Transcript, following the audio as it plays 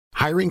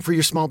Hiring for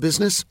your small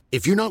business?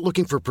 If you're not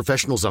looking for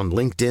professionals on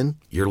LinkedIn,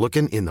 you're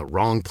looking in the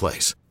wrong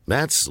place.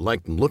 That's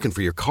like looking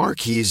for your car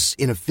keys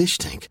in a fish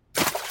tank.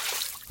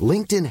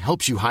 LinkedIn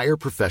helps you hire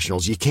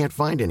professionals you can't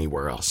find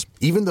anywhere else,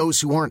 even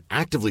those who aren't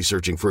actively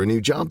searching for a new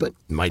job but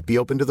might be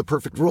open to the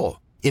perfect role.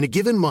 In a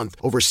given month,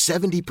 over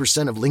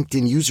 70% of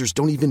LinkedIn users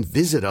don't even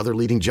visit other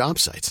leading job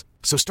sites.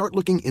 So start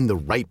looking in the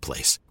right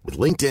place. With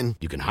LinkedIn,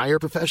 you can hire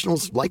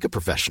professionals like a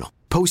professional.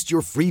 Post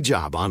your free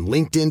job on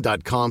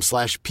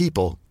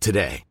linkedin.com/people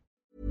today.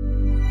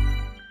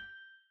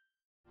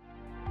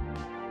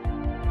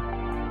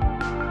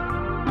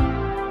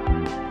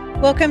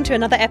 Welcome to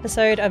another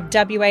episode of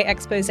WA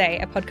Expose,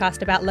 a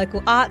podcast about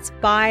local arts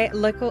by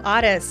local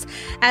artists.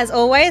 As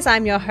always,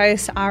 I'm your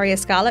host, Aria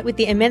Scarlett, with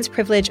the immense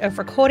privilege of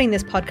recording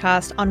this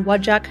podcast on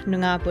Wajak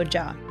Noongar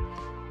Boodja.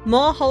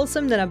 More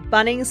wholesome than a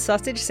Bunnings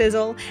sausage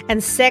sizzle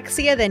and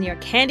sexier than your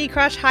Candy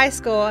Crush high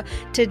score,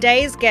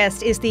 today's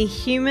guest is the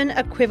human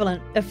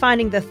equivalent of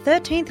finding the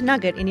 13th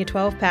nugget in your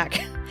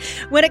 12-pack.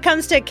 When it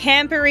comes to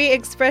campery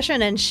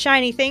expression and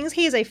shiny things,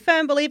 he is a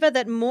firm believer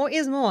that more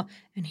is more,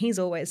 and he's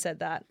always said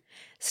that.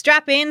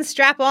 Strap in,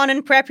 strap on,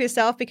 and prep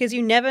yourself because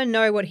you never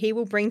know what he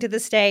will bring to the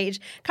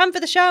stage. Come for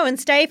the show and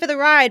stay for the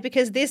ride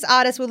because this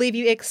artist will leave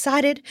you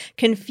excited,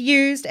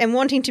 confused, and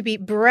wanting to be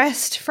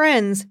best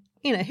friends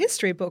in a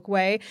history book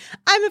way.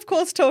 I'm, of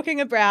course, talking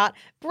about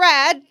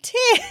Brad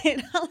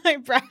Titt. Hello,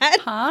 Brad.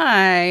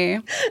 Hi.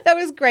 That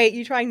was great.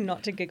 You trying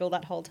not to giggle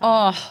that whole time.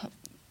 Oh,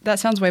 that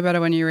sounds way better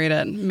when you read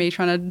it. Me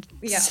trying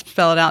to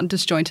spell it out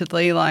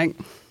disjointedly, like...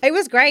 It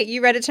was great.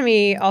 You read it to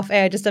me off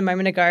air just a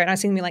moment ago and I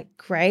was thinking like,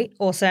 great,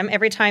 awesome.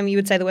 Every time you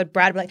would say the word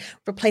Brad, I'd be like,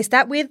 replace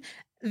that with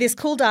this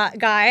cool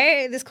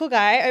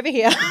guy over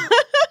here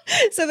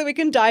so that we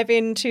can dive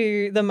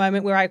into the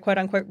moment where I quote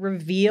unquote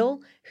reveal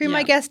who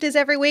my guest is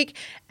every week.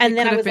 And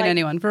then I was like,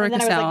 anyone. and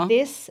then I was like,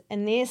 this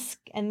and this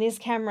and this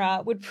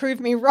camera would prove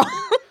me wrong.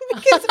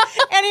 Because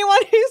anyone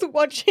who's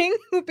watching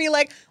would be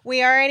like,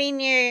 we already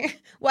knew.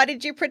 Why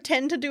did you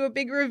pretend to do a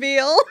big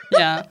reveal?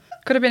 Yeah.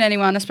 Could have been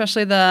anyone,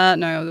 especially no,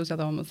 the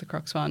other one was the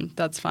Crocs one.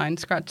 That's fine.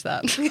 Scratch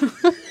that.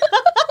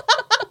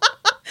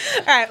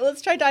 All right,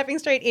 let's try diving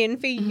straight in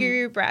for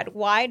you, Brad.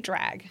 Why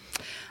drag?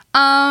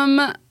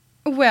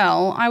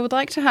 Well, I would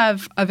like to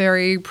have a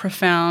very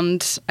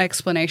profound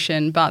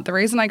explanation, but the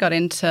reason I got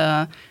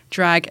into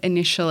drag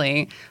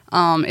initially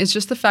is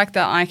just the fact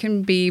that I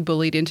can be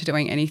bullied into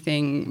doing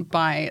anything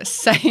by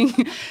saying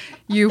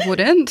you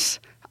wouldn't,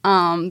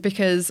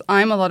 because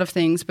I'm a lot of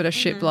things, but a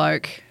shit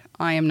bloke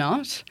I am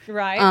not.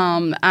 Right.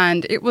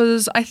 And it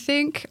was, I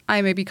think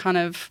I maybe kind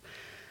of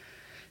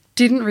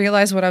didn't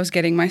realize what I was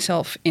getting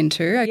myself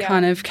into. I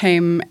kind of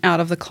came out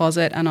of the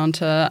closet and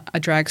onto a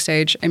drag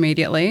stage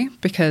immediately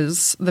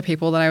because the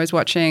people that I was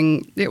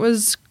watching, it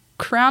was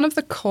Crown of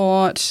the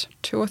Court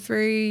 2 or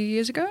 3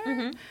 years ago.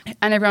 Mm-hmm.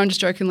 And everyone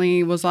just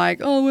jokingly was like,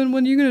 oh, when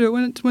are you going to do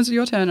it? When's it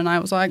your turn? And I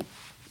was like,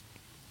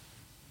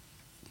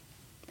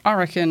 I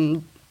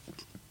reckon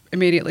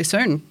immediately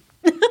soon.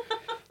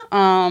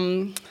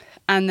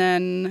 And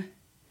then,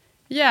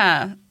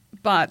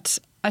 but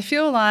I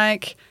feel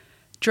like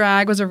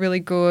drag was a really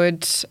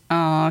good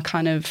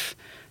kind of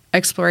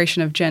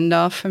exploration of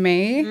gender for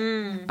me.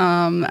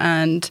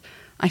 And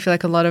I feel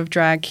like a lot of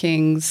drag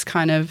kings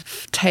kind of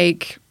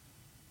take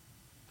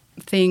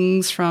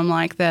things from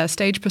like their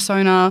stage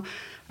persona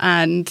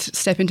and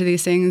step into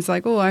these things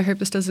like, oh, I hope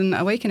this doesn't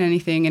awaken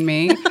anything in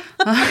me.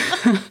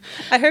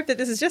 I hope that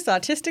this is just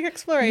artistic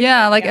exploration.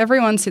 Yeah, like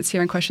everyone sits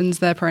here and questions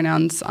their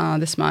pronouns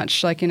this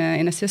much, like in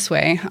a cis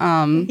way.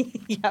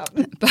 Yeah,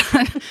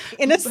 but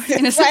in a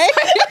cis way?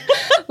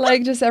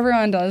 Like just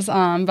everyone does.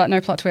 But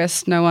no plot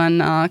twist. No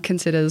one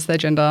considers their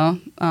gender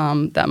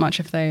that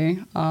much if they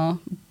are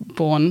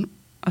born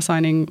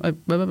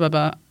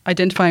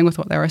identifying with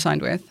what they were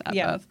assigned with at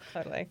birth.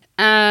 Totally.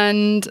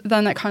 And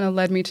then that kind of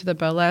led me to the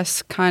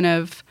burlesque kind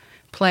of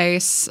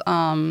place.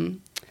 And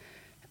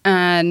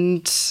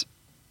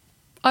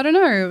I don't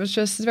know, it was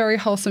just very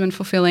wholesome and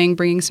fulfilling,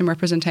 bringing some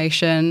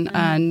representation.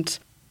 And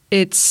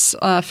it's,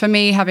 for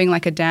me, having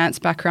like a dance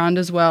background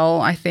as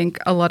well, I think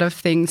a lot of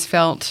things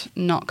felt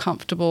not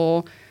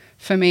comfortable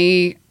for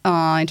me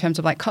in terms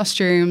of like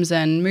costumes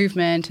and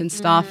movement and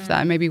stuff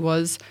that maybe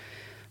was,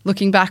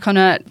 looking back on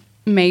it,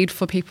 made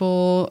for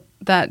people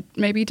that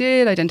maybe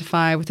did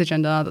identify with the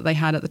gender that they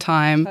had at the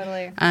time.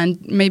 Totally. And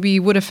maybe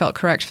would have felt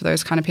correct for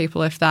those kind of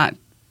people if that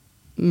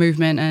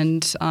movement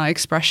and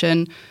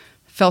expression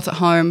felt at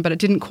home, but it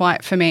didn't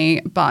quite for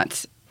me.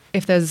 But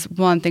if there's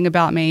one thing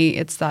about me,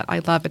 it's that I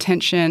love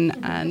attention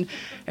and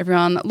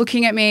everyone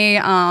looking at me.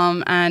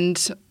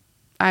 And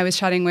I was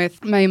chatting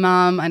with my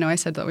mum. I know I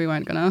said that we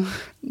weren't going to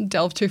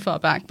delve too far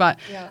back, but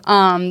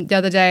the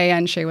other day,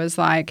 and she was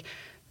like,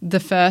 the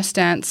first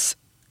dance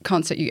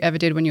concert you ever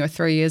did when you were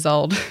 3 years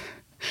old,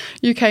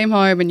 you came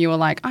home and you were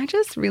like, I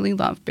just really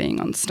love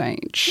being on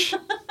stage.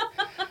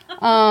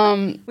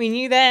 We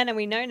knew then and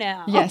we know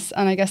now. Yes,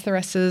 and I guess the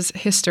rest is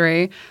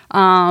history.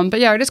 But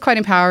yeah, it is quite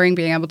empowering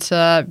being able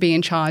to be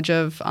in charge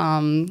of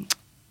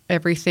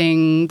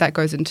everything that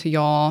goes into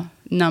your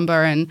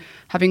number and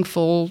having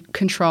full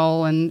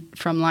control, and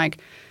from like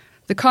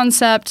the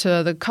concept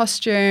to the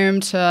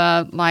costume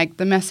to like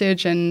the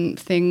message and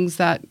things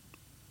that,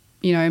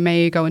 you know,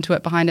 may go into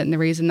it behind it and the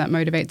reason that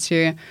motivates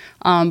you.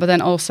 But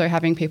then also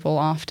having people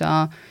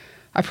after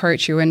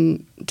approach you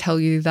and tell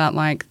you that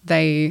like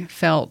they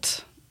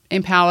felt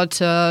empowered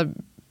to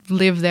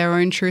live their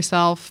own true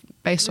self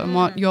based on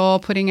what you're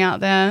putting out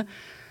there.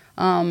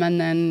 And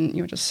then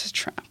you're just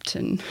trapped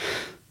and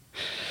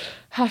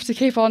have to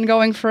keep on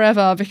going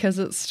forever because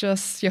it's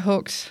just, you're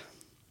hooked.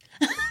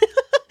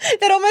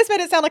 That almost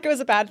made it sound like it was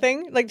a bad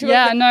thing. Like,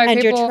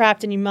 and you're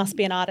trapped and you must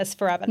be an artist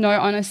forever. No,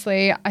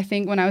 honestly, I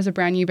think when I was a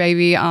brand new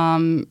baby, like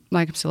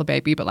I'm still a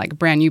baby, but like a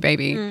brand new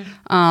baby,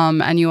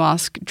 and you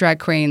ask drag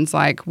queens,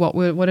 like,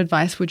 what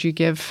advice would you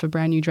give for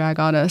brand new drag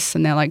artists?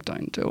 And they're like,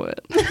 don't do it.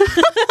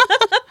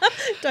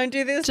 Don't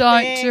do this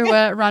Don't thing. do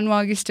it. Run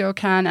while you still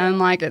can. And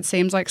like, it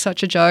seems like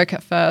such a joke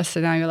at first,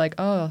 and now you're like,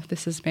 oh,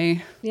 this is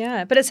me.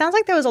 Yeah, but it sounds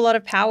like there was a lot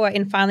of power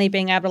in finally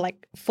being able to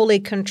like fully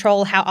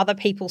control how other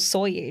people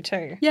saw you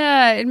too.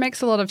 Yeah, it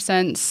makes a lot of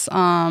sense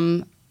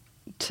to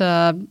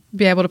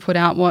be able to put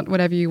out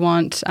whatever you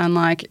want, and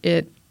like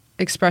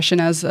expression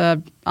as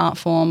a art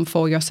form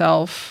for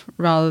yourself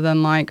rather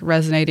than like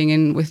resonating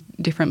in with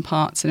different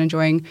parts and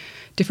enjoying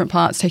different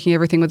parts, taking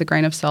everything with a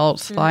grain of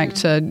salt, like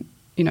to,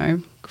 you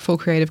know, full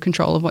creative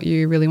control of what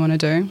you really want to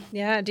do.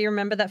 Yeah. Do you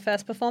remember that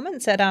first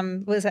performance at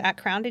was it at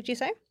Crown, did you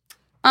say?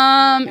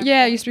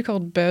 Yeah, it used to be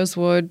called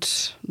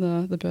Burswood,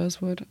 the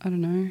Burswood. I don't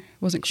know.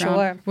 It wasn't Crown.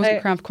 Sure. It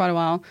wasn't Crown for quite a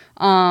while.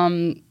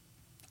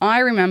 I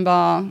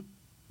remember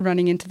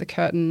running into the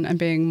curtain and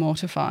being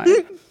mortified.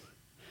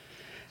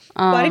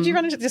 Why did you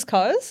run into this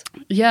cause?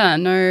 Yeah,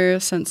 no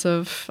sense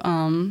of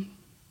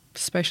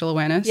spatial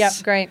awareness. Yep,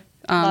 great.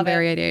 Love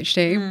very it.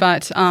 ADHD.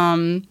 But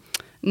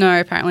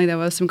no, apparently there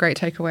were some great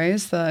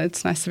takeaways that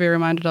it's nice to be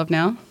reminded of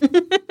now.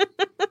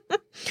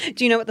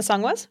 Do you know what the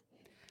song was?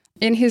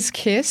 In His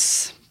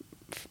Kiss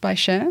by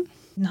Cher.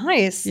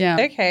 Nice. Yeah.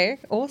 Okay,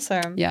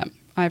 awesome. Yeah,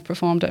 I've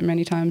performed it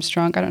many times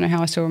drunk. I don't know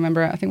how I still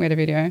remember it. I think we had a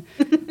video.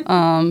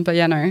 But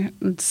yeah, no,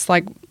 it's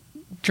like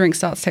drink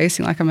starts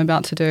tasting like I'm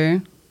about to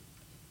do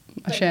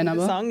a Cher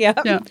number. Song, yeah.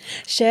 Yeah.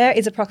 Cher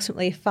is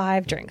approximately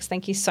 5 drinks.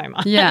 Thank you so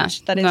much. Yeah.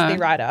 That is the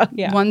writer.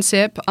 Yeah. 1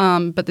 sip,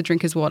 but the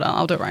drink is water.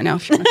 I'll do it right now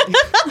if you want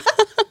to.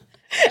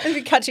 And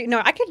we cut you.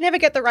 No, I could never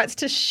get the rights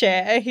to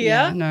Cher here.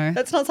 Yeah, no.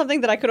 That's not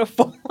something that I could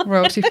afford.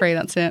 Royalty free,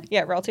 that's it.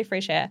 Yeah, royalty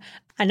free Cher.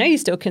 I know you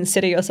still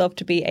consider yourself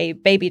to be a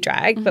baby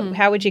drag, but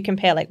how would you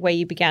compare like where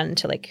you began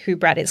to like who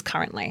Brad is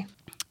currently?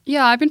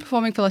 Yeah, I've been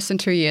performing for less than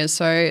 2 years,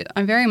 so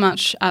I'm very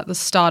much at the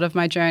start of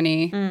my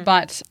journey.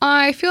 But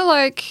I feel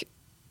like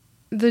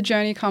the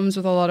journey comes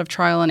with a lot of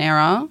trial and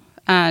error,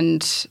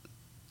 and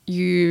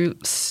you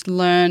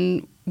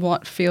learn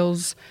what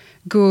feels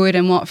good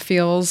and what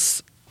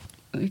feels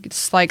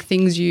it's like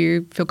things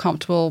you feel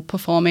comfortable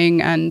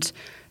performing and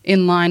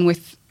in line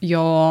with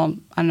your,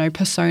 I don't know,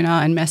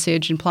 persona and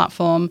message and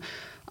platform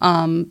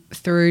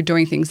through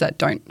doing things that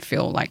don't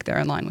feel like they're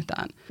in line with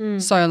that.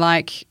 So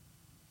like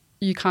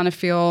you kind of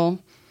feel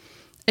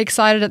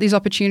excited at these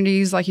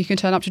opportunities, like you can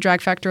turn up to Drag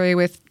Factory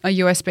with a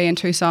USB and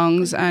 2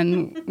 songs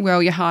and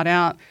whirl your heart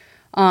out,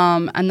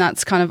 and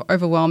that's kind of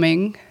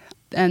overwhelming.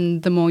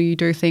 And the more you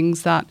do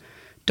things that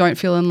don't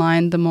feel in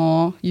line, the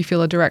more you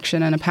feel a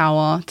direction and a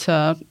power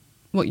to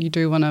what you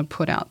do want to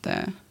put out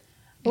there,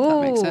 if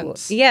that makes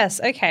sense. Yes,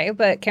 okay.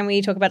 But can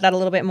we talk about that a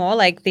little bit more?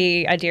 Like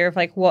the idea of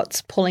like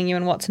what's pulling you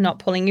and what's not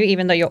pulling you,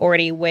 even though you're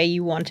already where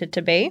you wanted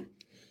to be?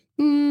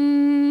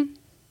 I'm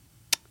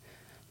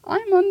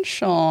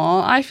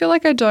unsure. I feel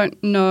like I don't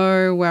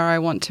know where I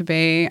want to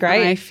be.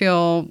 Great. I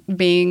feel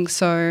being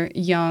so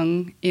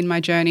young in my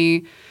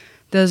journey,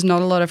 there's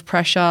not a lot of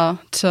pressure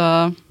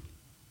to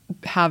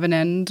have an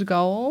end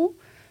goal.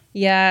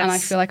 Yes. And I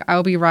feel like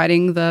I'll be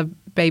riding the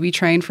baby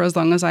train for as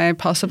long as I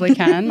possibly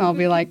can. I'll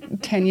be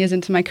like 10 years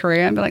into my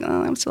career and be like,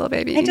 oh, I'm still a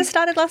baby. I just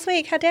started last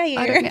week. How dare you?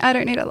 I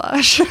don't need a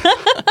lush.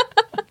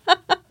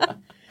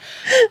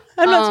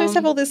 I'm not supposed to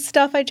have all this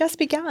stuff. I just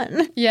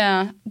begun.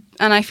 Yeah.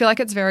 And I feel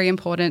like it's very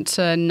important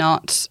to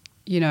not,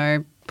 you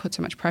know, put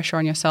so much pressure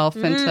on yourself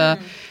and to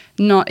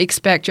not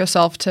expect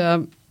yourself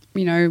to,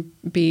 you know,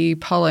 be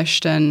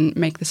polished and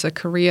make this a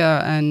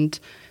career, and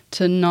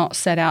to not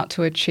set out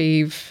to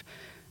achieve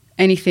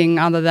anything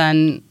other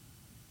than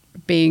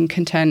being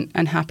content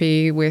and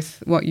happy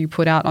with what you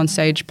put out on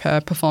stage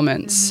per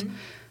performance.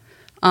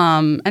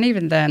 And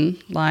even then,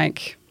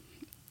 like,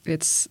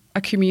 it's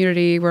a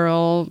community. We're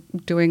all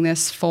doing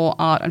this for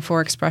art and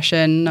for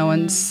expression. No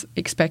one's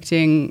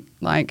expecting,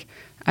 like,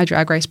 a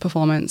Drag Race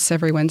performance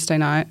every Wednesday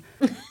night.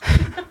 And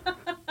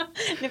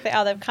if they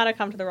are, they've kind of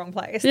come to the wrong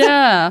place.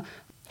 Yeah.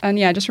 And,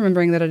 yeah, just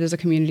remembering that it is a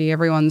community.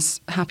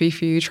 Everyone's happy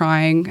for you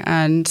trying,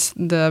 and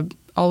the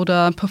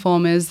older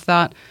performers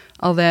that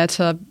are there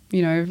to,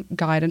 you know,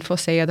 guide and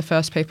foresee are the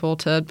first people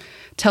to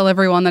tell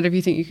everyone that if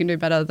you think you can do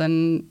better,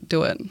 then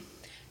do it.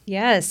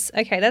 Yes.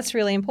 Okay, that's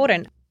really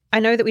important. I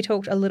know that we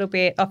talked a little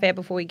bit off air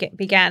before we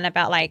began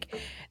about like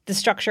the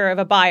structure of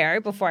a bio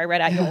before I read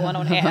out your one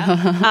on air,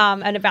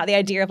 and about the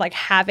idea of like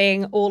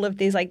having all of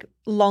these like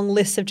long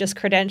lists of just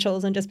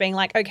credentials and just being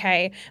like,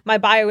 okay, my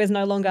bio is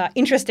no longer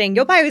interesting.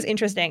 Your bio is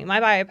interesting. My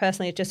bio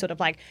personally is just sort of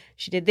like,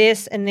 she did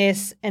this and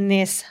this and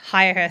this.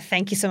 Hire her.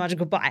 Thank you so much.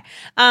 Goodbye.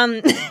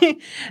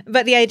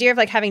 But the idea of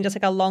like having just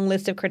like a long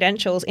list of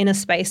credentials in a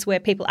space where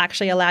people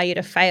actually allow you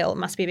to fail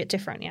must be a bit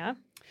different, yeah?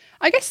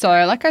 I guess so.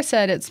 Like I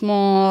said, it's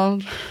more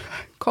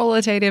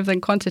qualitative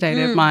than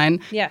quantitative, mine.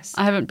 Yes.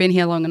 I haven't been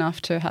here long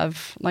enough to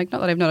have, like,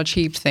 not that I've not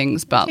achieved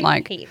things, but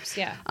like, heaps,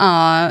 yeah.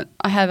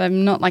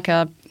 I'm not like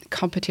a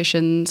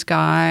competitions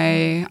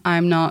guy.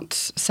 I'm not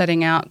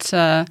setting out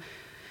to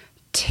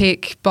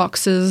tick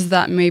boxes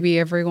that maybe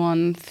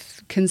everyone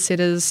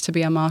considers to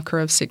be a marker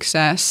of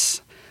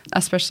success,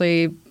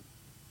 especially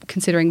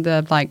considering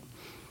the, like,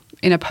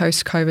 in a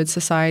post-COVID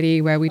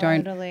society where we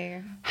don't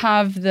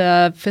have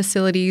the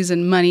facilities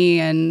and money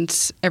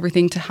and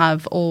everything to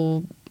have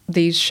all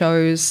these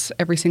shows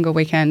every single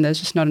weekend. There's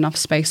just not enough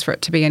space for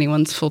it to be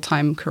anyone's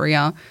full-time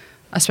career,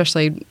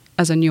 especially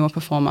as a newer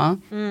performer.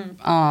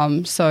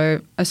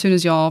 So as soon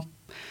as you're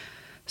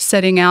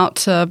setting out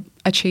to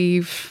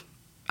achieve,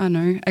 I don't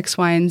know, X,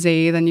 Y, and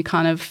Z, then you're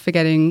kind of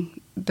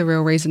forgetting the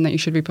real reason that you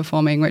should be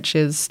performing, which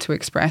is to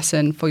express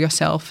and for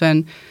yourself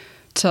and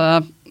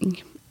to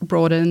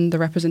broaden the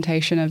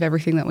representation of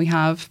everything that we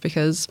have,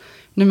 because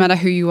no matter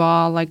who you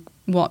are, like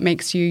what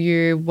makes you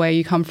you, where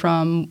you come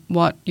from,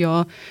 what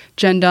your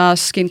gender,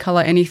 skin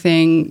color,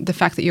 anything, the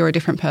fact that you're a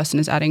different person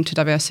is adding to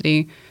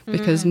diversity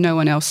because no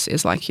one else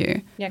is like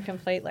you. Yeah,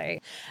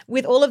 completely.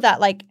 With all of that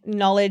like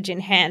knowledge in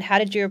hand, how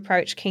did you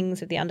approach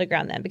Kings of the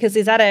Underground then? Because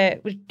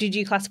did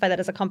you classify that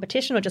as a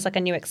competition or just like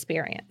a new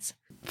experience?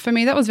 For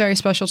me, that was very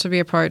special to be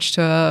approached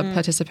to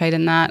participate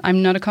in that.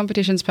 I'm not a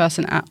competitions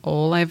person at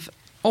all. I've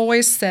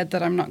always said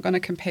that I'm not going to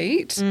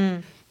compete,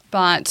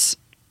 but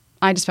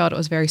I just felt it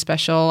was very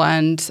special,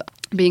 and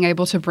being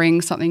able to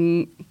bring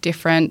something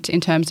different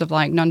in terms of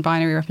like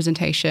non-binary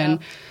representation.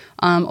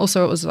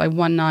 Also, it was like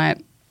one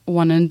night,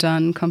 one and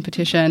done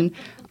competition,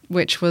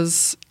 which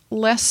was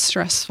less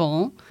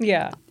stressful.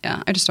 Yeah,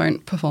 I just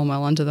don't perform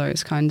well under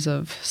those kinds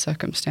of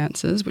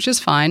circumstances, which is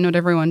fine. Not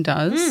everyone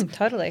does.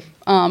 Totally.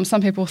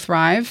 Some people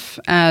thrive,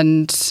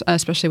 and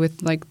especially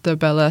with like the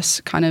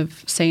burlesque kind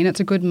of scene, it's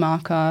a good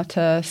marker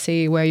to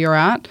see where you're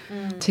at,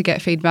 to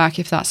get feedback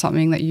if that's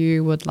something that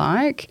you would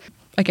like.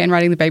 Again,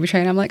 riding the baby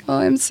train, I'm like, oh,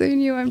 I'm so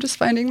new. I'm just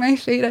finding my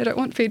feet. I don't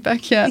want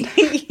feedback yet.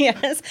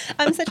 Yes.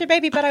 I'm such a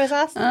baby, but I was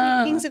asked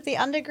to be Kings of the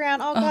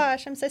Underground. Oh,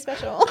 gosh, I'm so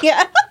special.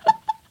 Yeah.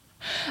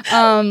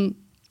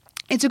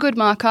 It's a good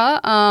marker.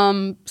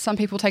 Some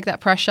people take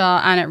that pressure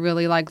and it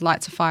really like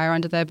lights a fire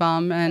under their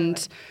bum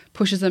and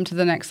pushes them to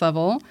the next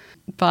level.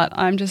 But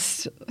I'm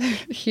just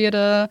here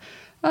to,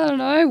 I don't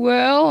know,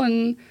 whirl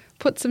and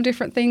put some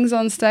different things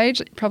on stage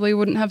that you probably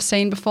wouldn't have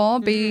seen before.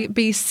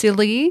 Be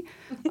silly,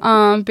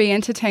 be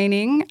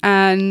entertaining.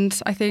 And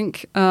I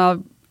think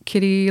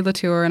Kitty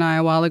Latour and I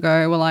a while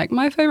ago were like,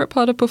 my favourite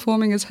part of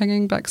performing is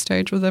hanging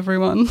backstage with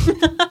everyone.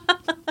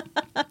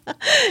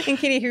 And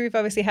Kitty, who we've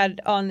obviously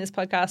had on this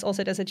podcast,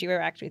 also does a duo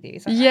act with you.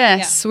 So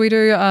yes, we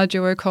do a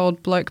duo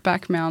called Bloke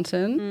Back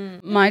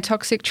Mountain. My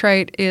toxic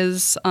trait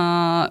is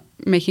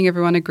making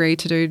everyone agree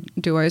to do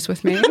duos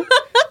with me.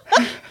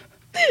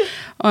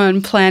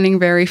 On planning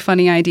very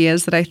funny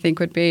ideas that I think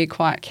would be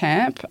quite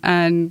camp,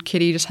 and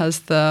Kitty just has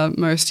the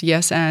most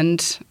yes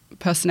and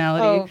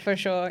personality for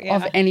sure.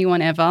 of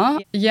anyone ever.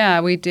 Yeah,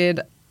 we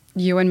did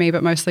You and Me,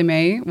 but mostly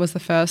Me was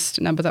the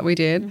first number that we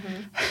did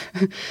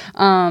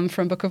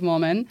from Book of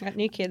Mormon. Got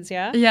new kids,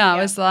 yeah? Yeah,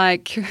 I was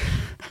like,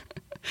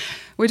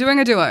 we're doing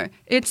a duo.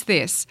 It's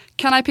this.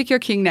 Can I pick your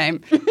king name?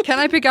 Can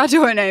I pick our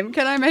duo name?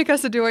 Can I make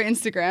us a duo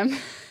Instagram?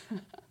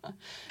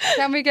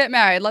 Can we get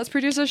married? Let's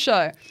produce a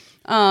show.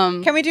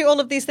 Can we do all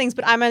of these things,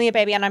 but I'm only a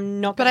baby and I'm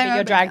not going to be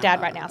your drag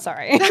dad right now,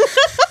 sorry.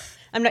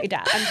 I'm not your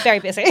dad. I'm very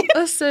busy.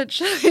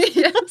 Essentially,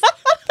 yes.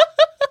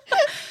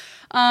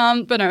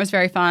 But no, it was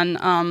very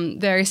fun,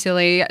 very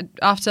silly.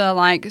 After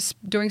like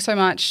doing so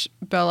much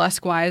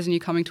burlesque-wise and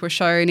you coming to a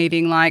show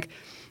needing like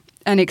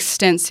an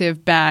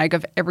extensive bag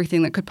of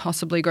everything that could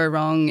possibly go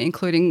wrong,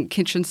 including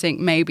kitchen sink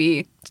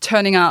maybe,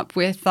 turning up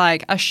with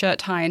like a shirt,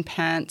 tie and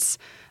pants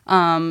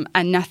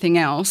and nothing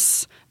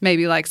else,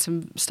 maybe like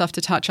some stuff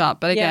to touch up.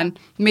 But again,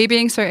 me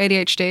being so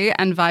ADHD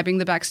and vibing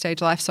the backstage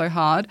life so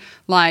hard,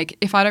 like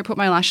if I don't put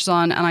my lashes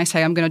on and I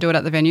say I'm going to do it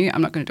at the venue,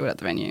 I'm not going to do it at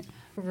the venue.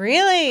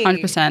 Really?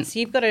 100%. So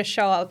you've got to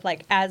show up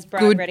like as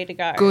bride, ready to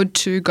go. Good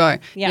to go.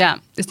 Yeah,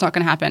 it's not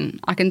going to happen.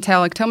 I can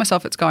tell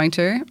myself it's going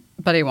to,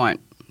 but it won't.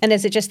 And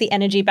is it just the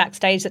energy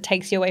backstage that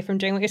takes you away from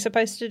doing what you're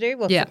supposed to do?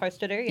 Supposed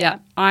to do? Yeah.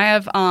 I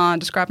have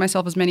described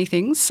myself as many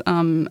things,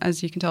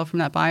 as you can tell from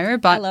that bio.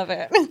 But I love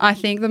it. I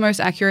think the most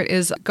accurate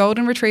is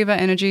golden retriever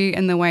energy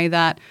in the way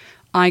that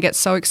I get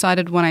so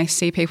excited when I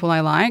see people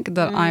I like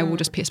that I will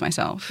just piss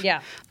myself.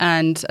 Yeah.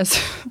 And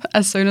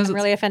as soon as I'm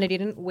really offended you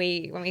didn't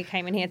when we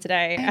came in here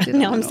today.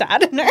 Now I'm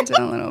sad. No. I did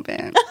a little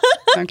bit.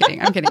 No, I'm kidding.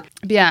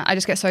 But yeah, I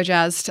just get so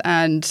jazzed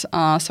and so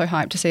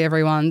hyped to see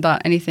everyone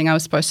that anything I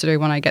was supposed to do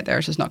when I get there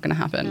is just not going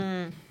to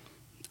happen.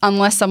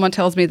 unless someone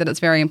tells me that it's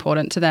very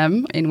important to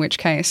them, in which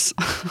case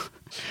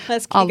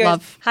Let's I'll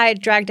love. Hi,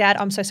 drag dad.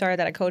 I'm so sorry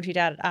that I called you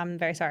dad. I'm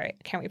very sorry.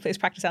 Can we please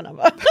practice our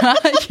number?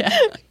 Yeah.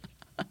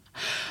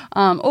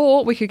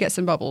 Or we could get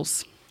some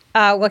bubbles.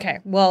 Okay.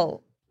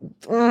 Well,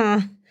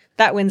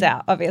 that wins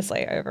out,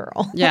 obviously,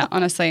 overall. Yeah,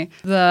 honestly.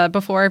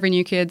 Before every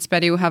new kids,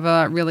 Betty will have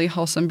a really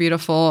wholesome,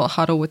 beautiful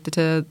huddle with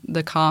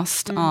the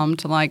cast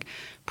to like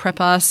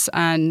prep us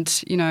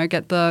and, you know,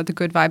 get the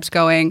good vibes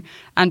going.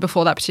 And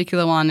before that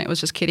particular one, it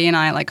was just Kitty and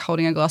I like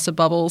holding a glass of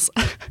bubbles.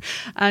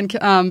 And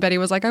Betty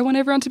was like, I want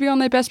everyone to be on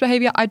their best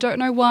behavior. I don't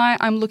know why.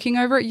 I'm looking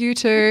over at you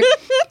two.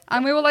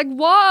 And we were like,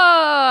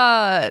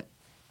 what?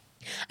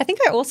 I think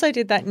I also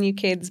did that in New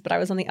Kids, but I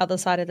was on the other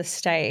side of the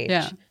stage.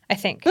 Yeah. I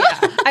think. Yeah.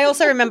 I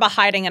also remember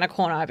hiding in a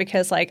corner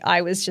because like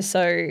I was just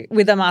so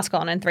with a mask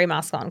on and 3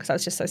 masks on because I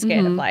was just so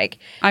scared of like.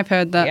 I've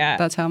heard that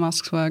that's how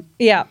masks work.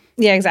 Yeah.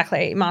 Yeah,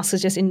 exactly. Masks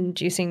was just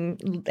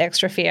inducing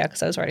extra fear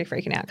because I was already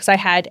freaking out because I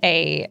had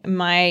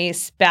my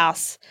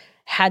spouse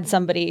had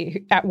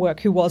somebody at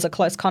work who was a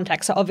close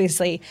contact. So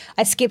obviously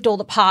I skipped all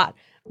the part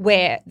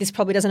where this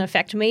probably doesn't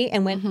affect me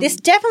and when this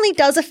definitely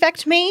does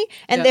affect me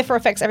and therefore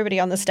affects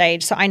everybody on the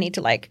stage. So I need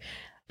to like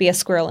be a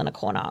squirrel in a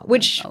corner,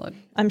 which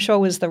I'm sure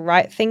was the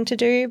right thing to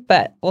do,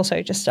 but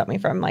also just stopped me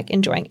from like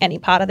enjoying any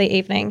part of the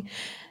evening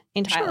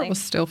entirely. Sure, it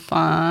was still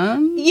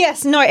fun.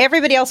 Yes. No,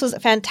 everybody else was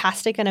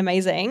fantastic and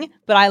amazing,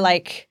 but I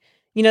like,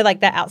 you know, like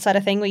that outsider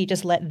thing where you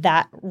just let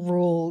that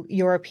rule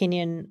your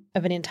opinion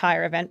of an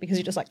entire event because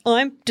you're just like,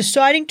 I'm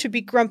deciding to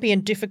be grumpy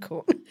and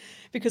difficult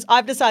because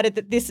I've decided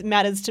that this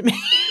matters to me.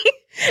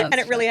 And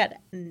it really had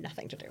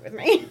nothing to do with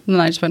me. And then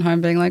I just went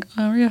home being like,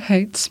 Aria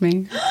hates me.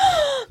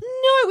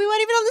 No, we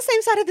weren't even on the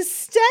same side of the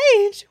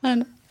stage. I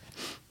know.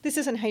 This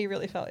isn't how you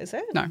really felt, is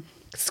it? No.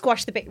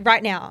 Squash the beef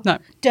right now. No.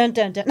 Dun,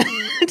 dun, dun.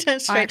 Turn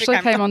straight I actually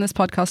to camera. came on this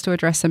podcast to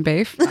address some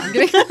beef. No, I'm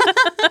kidding.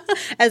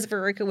 As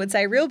Veruca would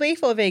say, real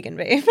beef or vegan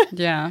beef?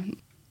 Yeah.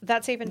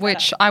 That's even better.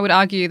 Which I would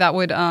argue that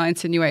would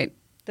insinuate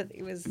That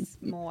it was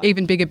more.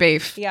 even bigger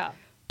beef. Yeah.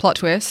 Plot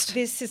twist.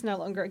 This is no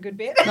longer a good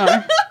bit.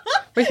 No.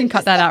 We can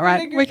cut that out,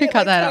 right? We can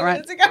cut that out,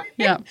 right?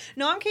 Yeah.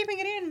 No, I'm keeping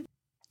it in.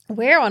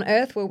 Where on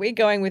earth were we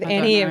going with I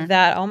any don't know. of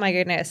that? Oh my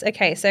goodness.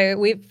 Okay,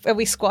 so have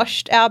we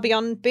squashed our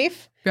Beyond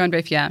Beef? Beyond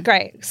beef, yeah.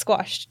 Great,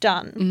 squashed,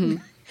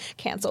 done,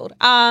 cancelled.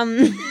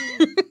 I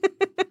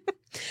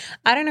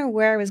don't know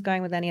where I was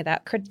going with any of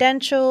that.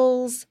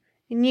 Credentials,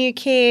 New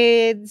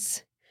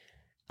Kids,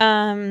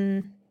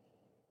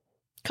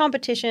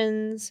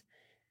 competitions.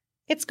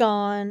 It's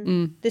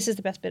gone. This is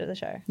the best bit of the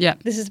show. Yeah.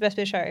 This is the best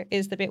bit of the show.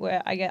 Is the bit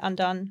where I get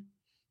undone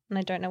and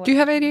I don't know what. Do you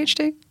have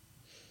ADHD?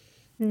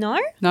 No.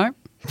 No.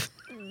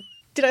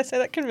 Did I say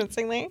that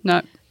convincingly?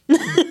 No.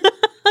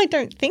 I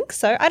don't think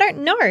so. I don't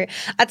know.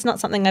 That's not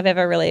something I've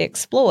ever really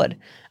explored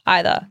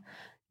either.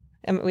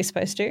 Am we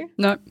supposed to?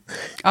 No.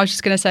 I was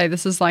just going to say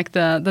this is like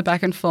the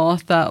back and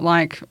forth that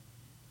like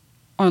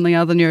only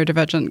other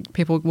neurodivergent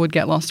people would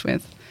get lost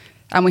with.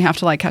 And we have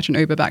to like catch an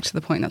Uber back to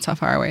the point. That's how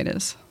far away it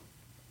is.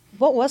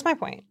 What was my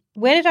point?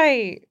 Why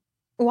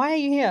are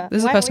you here? This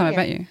is the first time I've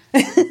met you.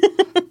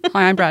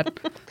 Hi, I'm Brad.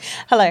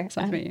 Hello. Nice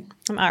to meet you.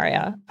 I'm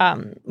Aria.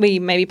 We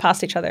maybe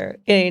passed each other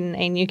in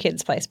a New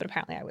Kids place, but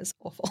apparently I was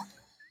awful.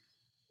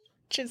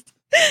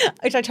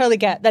 Which I totally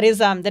get. That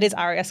is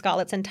Aria.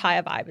 Scarlett's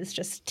entire vibe is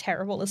just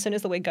terrible. As soon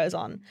as the wig goes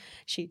on,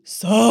 she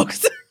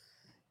sucks.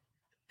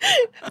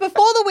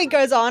 Before the wig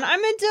goes on,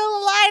 I'm a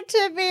delight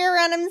to be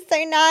around. I'm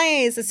so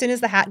nice. As soon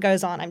as the hat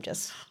goes on, I'm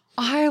just...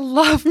 I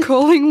love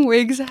calling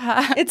wigs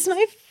hats. It's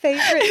my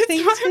favorite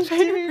thing to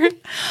do.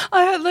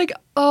 I had like,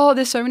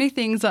 there's so many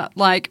things that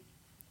like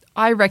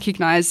I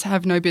recognize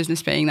have no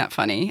business being that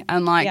funny.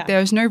 And like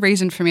there's no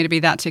reason for me to be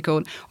that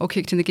tickled or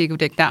kicked in the giggle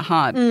dick that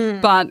hard.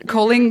 But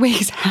calling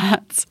wigs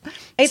hats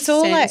It's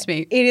all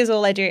me. It is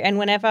all I do. And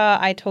whenever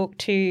I talk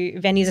to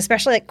venues,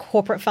 especially like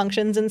corporate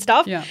functions and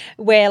stuff,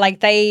 where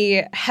like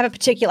they have a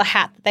particular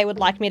hat that they would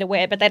like me to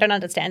wear, but they don't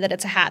understand that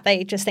it's a hat.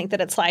 They just think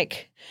that it's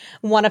like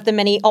one of the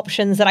many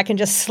options that I can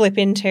just slip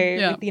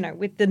into,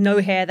 with the no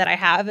hair that I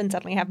have and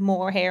suddenly have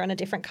more hair and a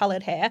different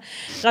colored hair.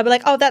 And I'll be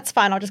like, oh, that's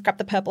fine. I'll just grab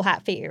the purple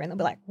hat for you. And they'll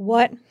be like,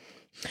 what?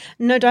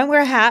 No, don't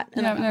wear a hat.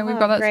 And yeah, like, no, we've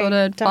got that great.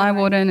 sorted. Don't Fire worry.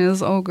 warden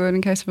is all good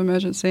in case of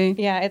emergency.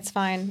 Yeah, it's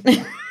fine.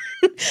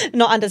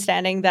 Not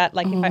understanding that,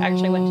 like, if I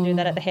actually went to do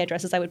that at the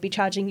hairdressers, I would be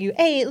charging you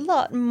a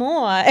lot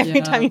more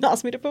every time you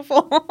asked me to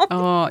perform.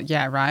 Oh,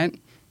 yeah, right.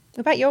 What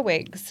about your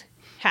wigs?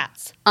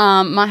 Hats.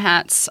 My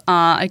hats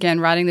are, again,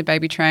 riding the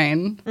baby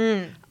train.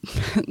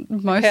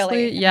 Mostly,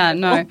 Curly. yeah,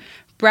 no.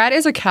 Brad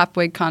is a cap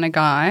wig kind of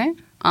guy.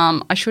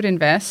 I should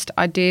invest.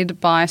 I did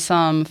buy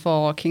some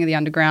for King of the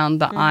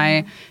Underground that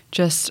I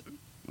just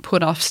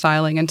put off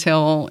styling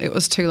until it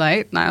was too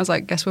late. And I was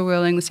like, guess we're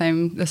wearing the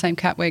same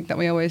cap wig that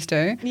we always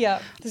do. Yeah.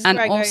 This is And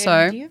where I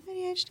also- do you have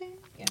ADHD?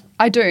 Yeah.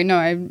 I do. No,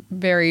 I'm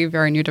very,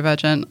 very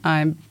neurodivergent.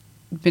 I'm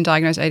been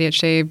diagnosed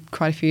ADHD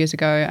quite a few years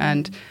ago,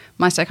 and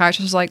my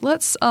psychiatrist was like,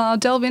 let's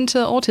delve into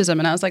autism.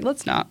 And I was like,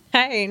 let's not.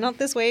 Hey, not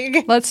this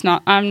week. Let's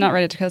not. I'm not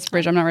ready to cross the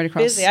bridge. I'm not ready to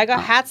cross. Busy. I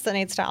got hats that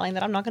need styling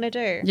that I'm not going to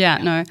do. Yeah,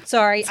 no.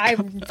 Sorry, I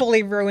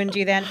fully ruined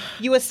you then.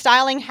 You were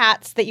styling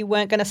hats that you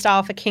weren't going to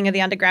style for King of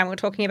the Underground. We're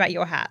talking about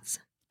your hats.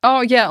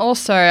 Oh, yeah.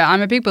 Also,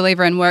 I'm a big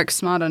believer in work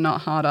smarter,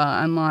 not harder.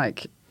 And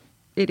like,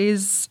 it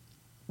is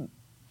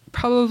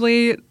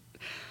probably,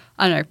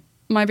 I don't know,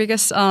 my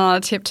biggest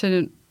tip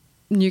to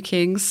new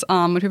kings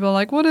when people are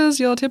like, what is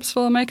your tips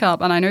for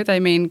makeup? And I know they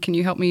mean, can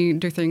you help me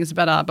do things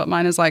better? But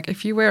mine is like,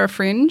 if you wear a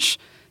fringe,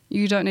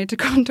 you don't need to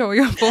contour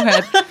your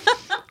forehead.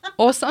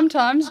 Or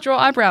sometimes draw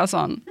eyebrows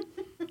on.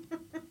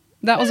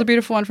 That was a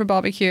beautiful one for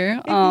barbecue.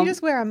 If you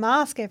just wear a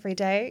mask every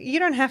day, you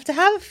don't have to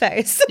have a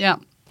face. Yeah.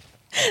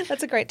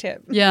 That's a great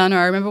tip. Yeah, no,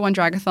 I remember one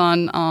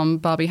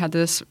dragathon, Barbie had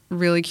this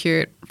really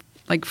cute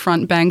like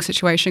front bang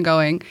situation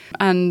going.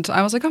 And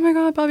I was like, oh my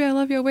God, Barbie, I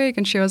love your wig.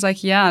 And she was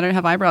like, yeah, I don't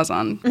have eyebrows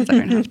on because I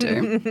don't have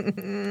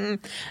to.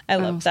 I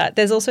love that.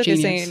 There's also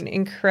this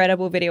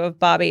incredible video of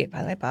Barbie.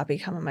 By the way, Barbie,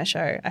 come on my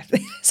show. I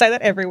say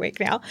that every week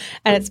now.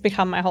 And it's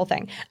become my whole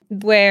thing.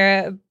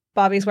 Where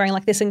Barbie's wearing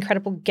like this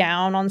incredible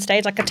gown on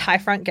stage, like a tie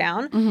front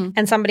gown.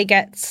 And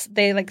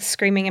they're like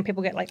screaming and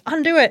people get like,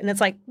 undo it. And it's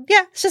like,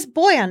 yeah, it's just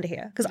boy under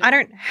here because I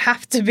don't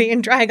have to be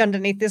in drag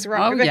underneath this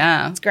robe. Oh,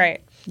 yeah. It's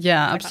great.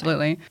 Yeah,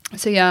 absolutely.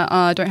 So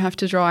yeah, don't have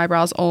to draw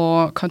eyebrows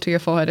or contour your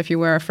forehead if you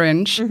wear a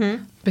fringe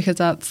because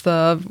that's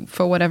the,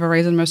 for whatever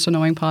reason, most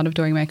annoying part of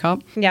doing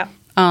makeup. Yeah.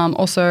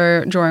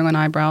 Also drawing on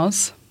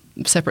eyebrows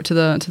separate to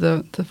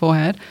the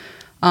forehead.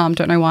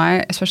 Don't know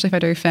why, especially if I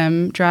do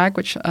femme drag,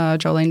 which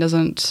Jolene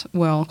doesn't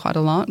quite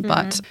a lot.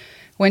 But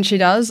when she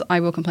does,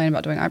 I will complain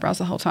about doing eyebrows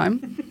the whole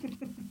time.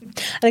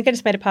 I think I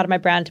just made it part of my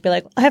brand to be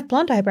like, I have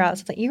blonde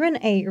eyebrows. It's like, you're in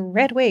a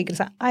red wig. It's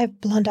like, I have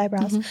blonde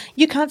eyebrows.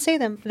 You can't see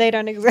them. They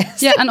don't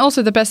exist. Yeah, and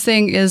also the best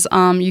thing is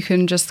you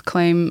can just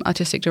claim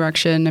artistic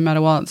direction no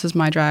matter what. This is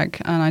my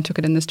drag, and I took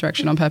it in this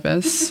direction on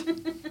purpose.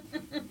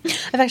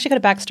 I've actually got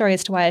a backstory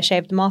as to why I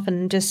shaved them off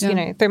and just,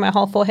 threw my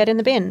whole forehead in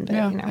the bin. But,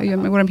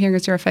 what I'm hearing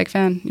is you're a fake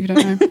fan. You don't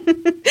know.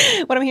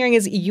 What I'm hearing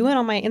is you went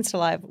on my Insta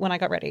Live when I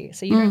got ready,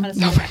 so you don't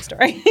understand the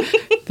backstory.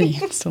 The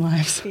Insta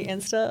Lives. The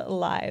Insta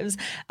Lives.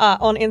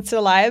 On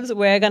Insta Lives,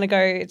 we're going to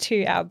go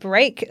to our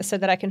break so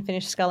that I can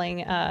finish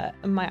sculling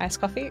my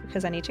iced coffee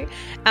because I need to.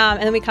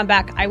 And then we come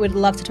back. I would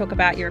love to talk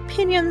about your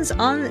opinions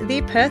on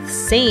the Perth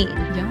scene.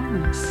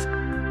 Yes.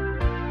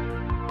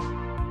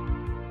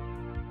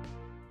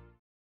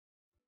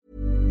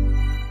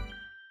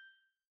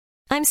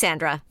 I'm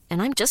Sandra,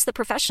 and I'm just the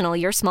professional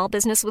your small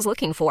business was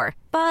looking for.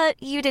 But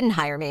you didn't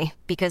hire me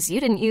because you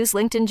didn't use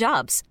LinkedIn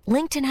Jobs.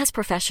 LinkedIn has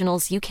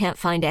professionals you can't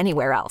find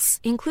anywhere else,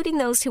 including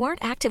those who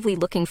aren't actively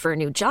looking for a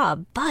new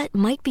job, but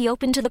might be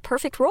open to the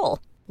perfect role,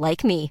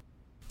 like me.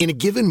 In a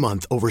given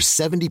month, over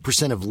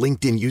 70% of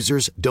LinkedIn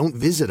users don't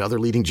visit other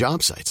leading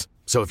job sites.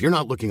 So if you're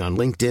not looking on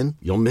LinkedIn,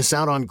 you'll miss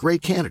out on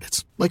great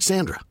candidates like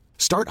Sandra.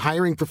 Start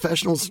hiring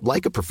professionals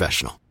like a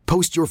professional.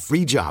 Post your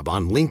free job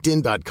on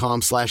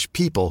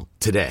linkedin.com/people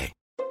today.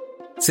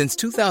 Since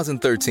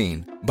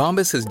 2013,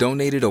 Bombas has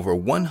donated over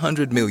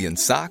 100 million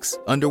socks,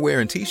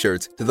 underwear, and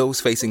T-shirts to those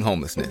facing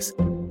homelessness.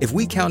 If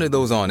we counted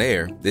those on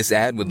air, this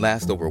ad would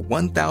last over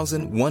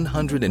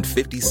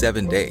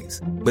 1,157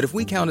 days. But if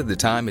we counted the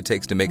time it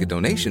takes to make a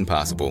donation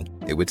possible,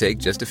 it would take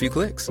just a few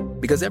clicks.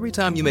 Because every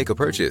time you make a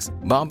purchase,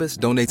 Bombas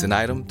donates an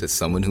item to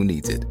someone who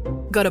needs it.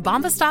 Go to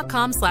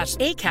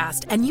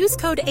bombas.com/ACAST and use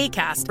code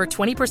ACAST for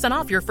 20%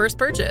 off your first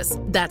purchase.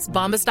 That's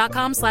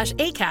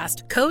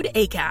bombas.com/ACAST, code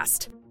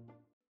ACAST.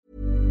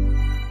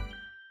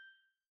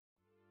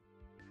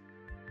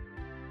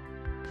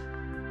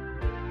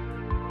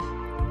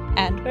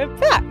 And we're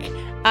back.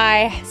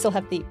 I still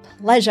have the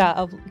pleasure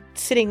of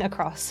sitting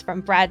across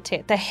from Brad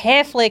Titt. The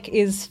hair flick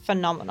is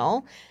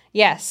phenomenal.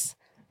 Yes.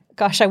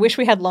 Gosh, I wish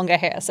we had longer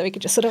hair so we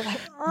could just sort of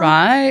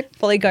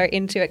fully go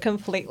into it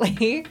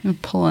completely. You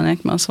pull a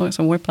neck muscle, it's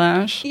a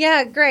whiplash.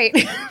 Yeah, great.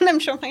 I'm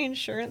sure my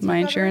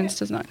insurance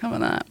does not cover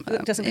that.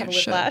 It doesn't cover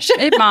whiplash.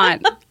 It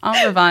might.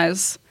 I'll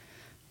revise.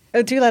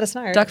 Oh, do let us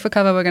know. Duck for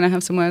cover, we're going to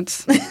have some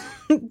words.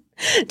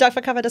 Duck for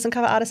cover doesn't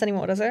cover artists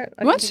anymore, does it?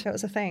 I don't think that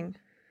was a thing.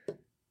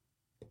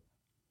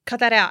 Cut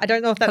that out. I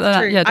don't know if that's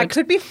true. Yeah, I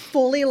could be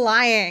fully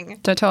lying.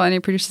 Don't tell any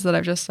producers that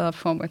I've just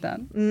performed with that.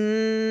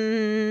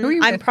 Who are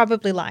you I'm with?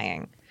 Probably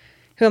lying.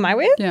 Who am I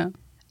with? Yeah.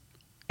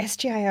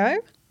 SGIO?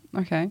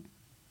 Okay.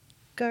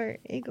 Go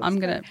Eagles. I'm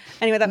going to...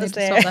 Anyway, that was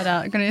there. Sort that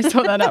out. I'm going to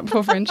sort that out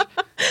before Fringe.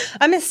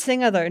 I'm a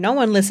singer, though. No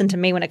one listened to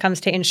me when it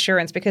comes to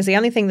insurance because the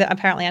only thing that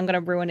apparently I'm going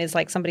to ruin is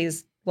like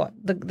somebody's,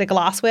 the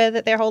glassware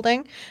that they're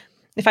holding.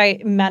 If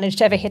I manage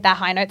to ever hit that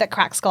high note that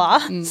cracks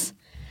glass.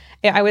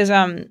 Yeah, I was...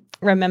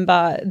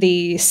 remember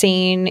the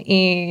scene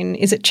in,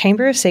 is it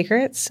Chamber of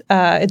Secrets?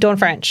 Dawn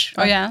French.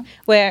 Oh, yeah.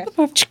 Where,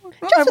 just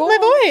with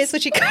my voice,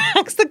 where she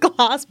cracks the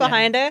glass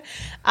behind her.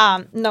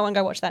 No one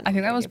go watch that. I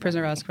think that was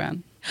Prisoner of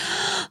Azkaban.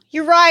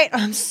 You're right.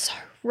 I'm so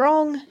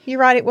wrong. You're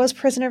right. It was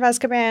Prisoner of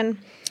Azkaban.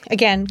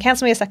 Again,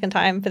 cancel me a second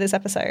time for this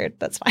episode.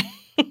 That's fine.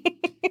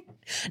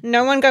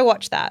 No one go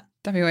watch that.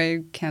 WA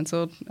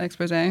cancelled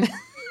expose.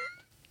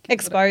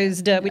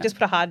 Exposed. We just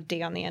put a hard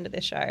D on the end of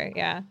this show.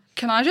 Yeah.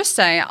 Can I just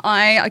say,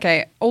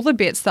 all the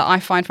bits that I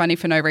find funny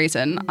for no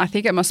reason, I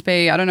think it must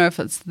be, I don't know if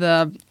it's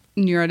the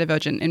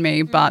neurodivergent in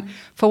me, but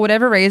for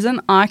whatever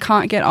reason, I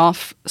can't get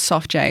off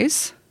soft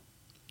J's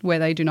where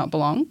they do not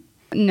belong.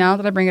 Now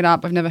that I bring it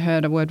up, I've never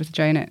heard a word with a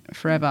J in it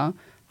forever.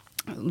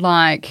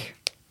 Like,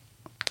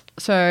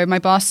 so my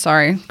boss,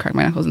 sorry, crack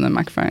my knuckles in the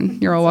microphone.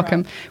 You're all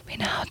welcome. Right. We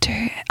now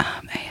do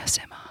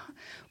ASMR.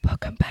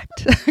 Welcome back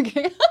to...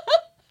 Okay.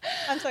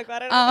 I'm so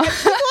glad I don't get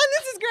this one.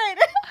 This is great.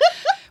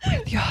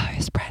 With your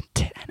host, Brent,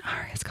 Titt, and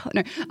Aria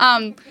Scarlett.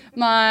 No.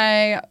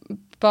 My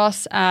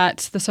boss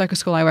at the circus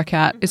school I work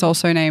at is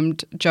also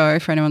named Joe.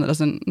 For anyone that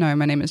doesn't know,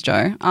 my name is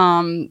Joe.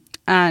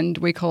 And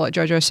we call it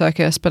JoJo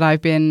Circus, but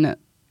I've been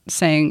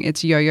saying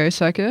it's Yo-Yo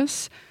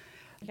Circus.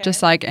 Okay.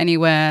 Just like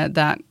anywhere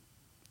that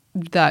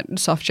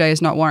soft J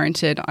is not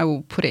warranted, I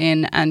will put it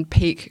in and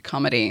peak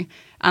comedy.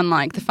 And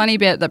like the funny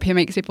bit that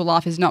makes people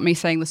laugh is not me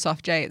saying the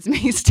soft J, it's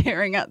me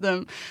staring at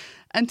them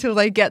until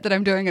they get that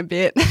I'm doing a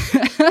bit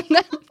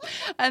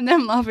and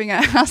then laughing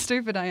at how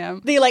stupid I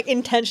am. The like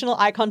intentional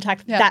eye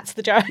contact, that's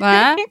the joke.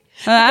 The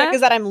joke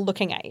is that I'm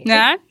looking at you.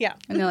 Yeah? Yeah.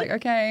 And they're like,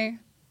 okay.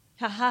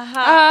 Ha ha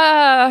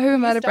ha. Who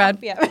am I to Brad?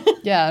 Yeah.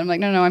 Yeah, I'm like,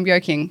 no, I'm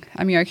yoking.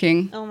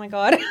 Oh my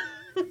God.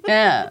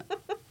 Yeah.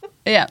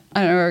 Yeah, I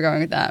don't know where we're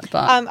going with that.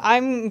 But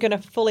I'm going to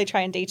fully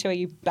try and detour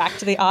you back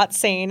to the art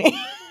scene,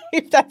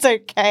 if that's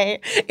okay.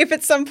 If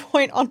at some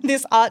point on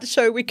this art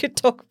show we could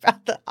talk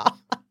about the arts.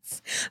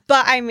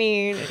 But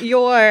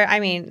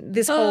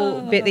this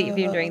whole bit that you've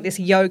been doing, this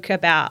yoke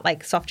about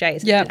like soft J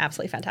has been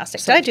absolutely fantastic.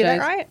 Soft Did I do J's. that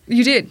right?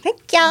 You did. Thank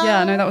you.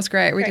 Yeah, no, that was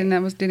great. We didn't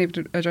even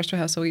do a dress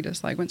rehearsal. We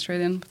just like went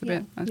straight in with the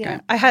bit. That was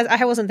great.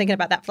 I wasn't thinking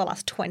about that for the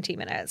last 20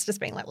 minutes,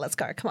 just being like, let's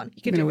go. Come on.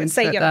 You can do it.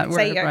 Say yo.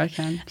 Say yo. I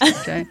can.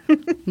 Okay.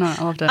 No,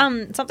 I loved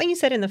it. Something you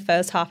said in the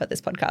first half of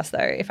this podcast, though,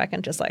 if I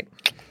can just like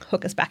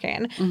hook us back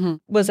in,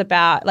 was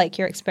about like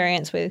your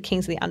experience with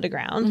Kings of the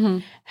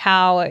Underground,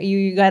 how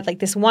you had like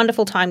this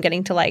wonderful time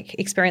getting to like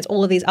experience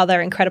all of these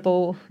other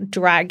incredible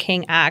drag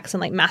king acts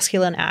and like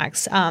masculine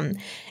acts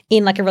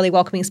in like a really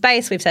welcoming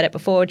space. We've said it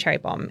before, Cherry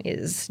Bomb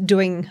is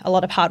doing a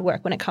lot of hard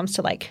work when it comes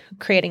to like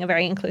creating a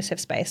very inclusive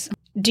space.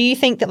 Do you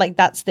think that like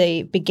that's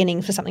the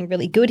beginning for something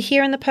really good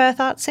here in the Perth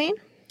art scene?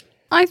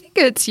 I think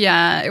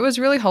it was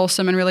really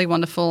wholesome and really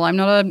wonderful. I'm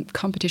not a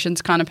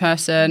competitions kind of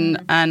person,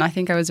 and I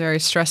think I was very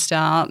stressed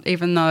out,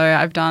 even though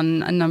I've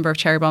done a number of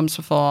Cherry Bombs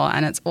before,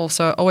 and it's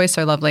also always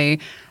so lovely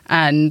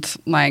and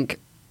like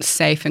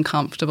safe and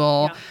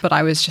comfortable. Yeah. But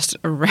I was just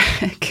a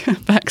wreck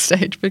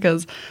backstage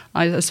because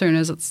as soon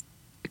as it's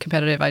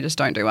competitive, I just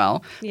don't do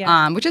well,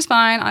 which is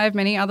fine. I have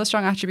many other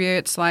strong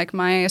attributes like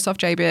my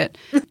soft J bit.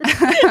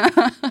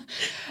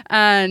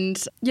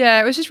 And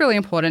yeah, it was just really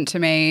important to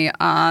me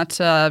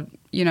to,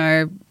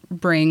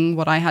 bring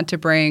what I had to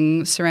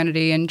bring.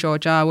 Serenity and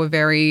Georgia were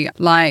very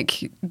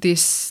like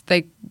this.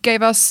 They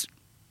gave us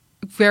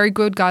very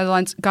good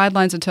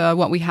guidelines into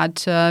what we had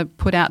to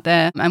put out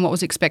there and what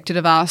was expected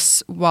of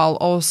us, while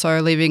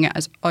also leaving it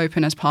as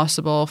open as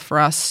possible for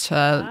us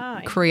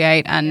to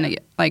create and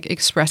like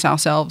express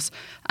ourselves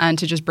and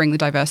to just bring the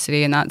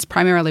diversity. And that's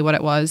primarily what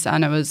it was.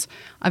 And it was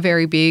a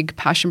very big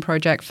passion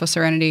project for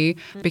Serenity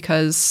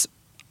because,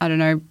 I don't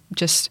know,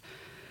 just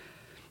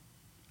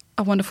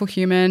a wonderful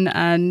human,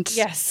 and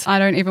I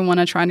don't even want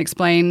to try and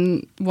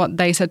explain what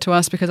they said to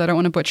us because I don't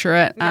want to butcher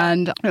it.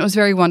 And it was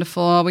very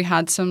wonderful. We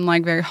had some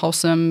like very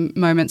wholesome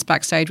moments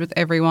backstage with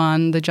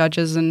everyone. The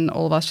judges and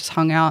all of us just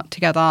hung out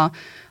together,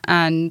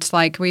 and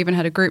like we even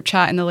had a group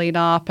chat in the lead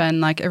up, and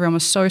like everyone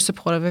was so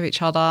supportive of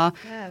each other.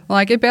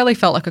 Like it barely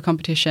felt like a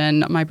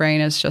competition. My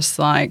brain is just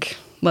like,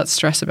 let's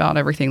stress about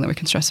everything that we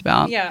can stress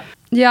about.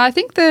 Yeah, I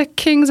think the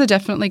Kings are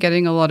definitely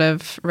getting a lot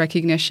of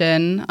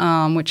recognition,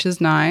 which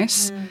is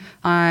nice.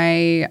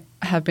 I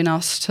have been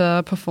asked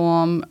to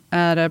perform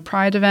at a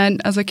Pride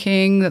event as a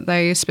King that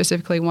they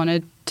specifically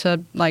wanted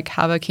to like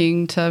have a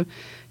King to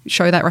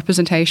show that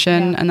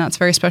representation, and that's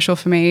very special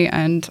for me.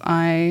 And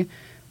I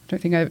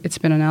don't think it's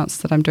been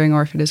announced that I'm doing,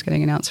 or if it is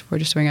getting announced if we're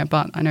just doing it,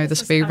 but I know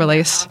this will be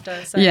released.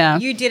 After, so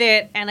you did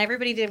it and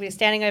everybody did it with a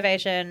standing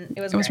ovation.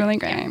 It was really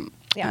great.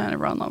 Yeah. And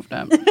everyone loved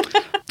it.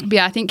 But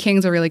yeah, I think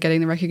Kings are really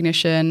getting the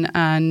recognition,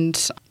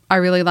 and I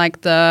really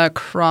like the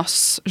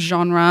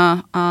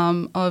cross-genre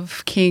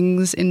of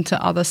Kings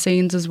into other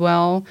scenes as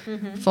well.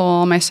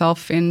 For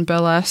myself in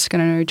burlesque,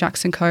 and I know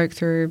Jackson Coke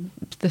through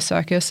the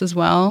circus as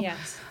well.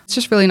 It's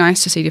just really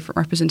nice to see different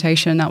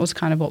representation. That was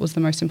kind of what was the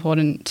most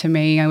important to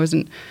me. I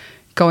wasn't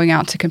going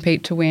out to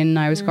compete to win.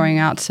 I was going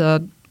out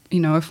to,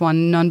 if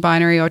one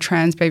non-binary or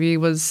trans baby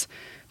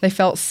they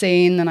felt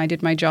seen, then I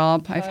did my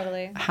job.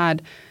 I've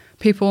had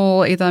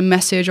people either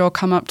message or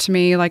come up to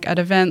me like at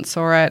events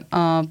or at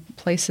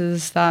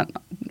places that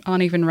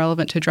aren't even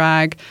relevant to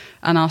drag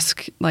and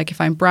ask like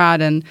if I'm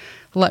Brad, and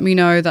let me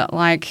know that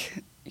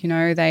like,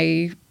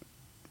 they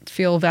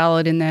feel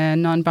valid in their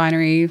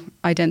non-binary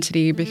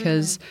identity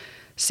because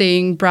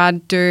seeing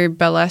Brad do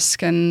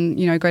burlesque and,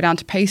 you know, go down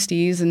to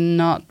pasties and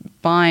not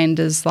bind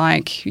as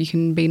like you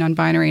can be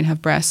non-binary and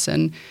have breasts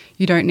and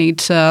you don't need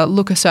to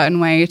look a certain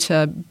way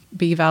to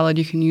be valid.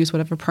 You can use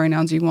whatever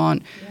pronouns you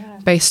want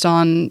based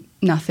on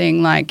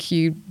nothing. Like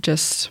you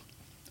just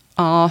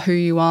are who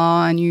you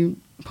are and you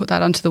put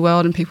that onto the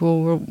world and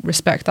people will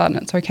respect that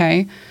and it's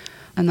okay.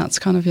 And that's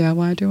kind of,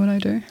 why I do what I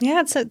do. Yeah,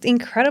 it's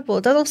incredible.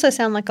 It does also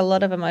sound like a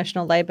lot of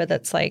emotional labor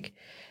that's like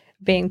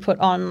being put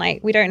on.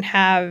 Like we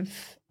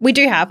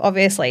do have,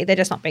 obviously, they're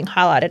just not being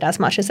highlighted as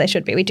much as they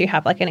should be. We do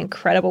have like an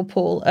incredible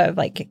pool of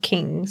like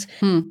kings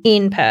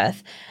in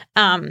Perth.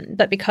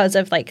 But because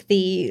of like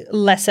the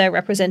lesser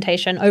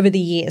representation over the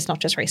years, not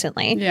just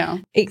recently,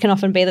 it can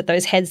often be that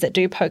those heads that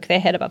do poke their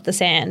head above the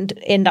sand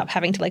end up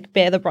having to like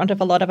bear the brunt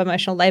of a lot of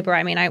emotional labor.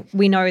 I mean,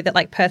 we know that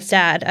like Perth's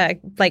dad,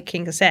 Blake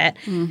King Cassette,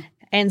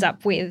 ends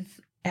up with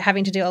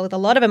having to deal with a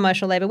lot of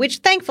emotional labor, which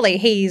thankfully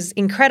he's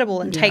incredible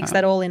and takes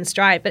that all in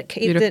stride. But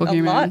is it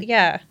a lot?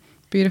 Yeah.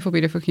 Beautiful,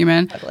 beautiful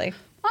human. Totally.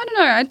 I don't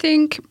know. I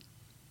think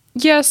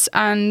yes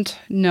and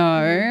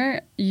no.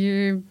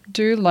 You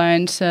do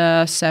learn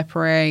to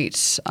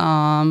separate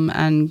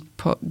and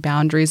put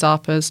boundaries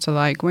up as to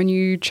like when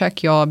you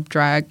check your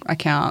drag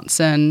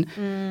accounts and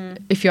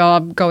if you're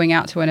going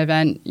out to an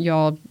event,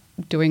 you're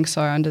doing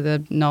so under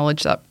the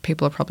knowledge that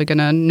people are probably going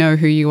to know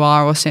who you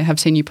are or have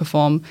seen you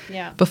perform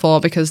before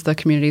because the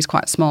community is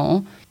quite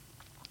small.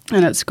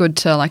 And it's good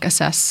to like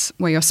assess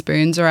where your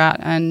spoons are at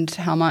and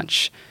how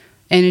much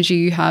energy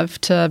you have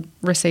to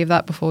receive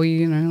that before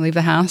you leave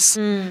the house.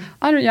 I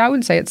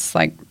wouldn't say it's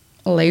like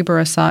labor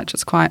as such.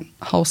 It's quite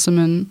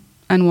wholesome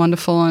and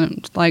wonderful.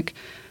 And like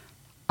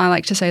I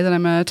like to say that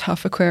I'm a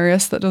tough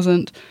Aquarius that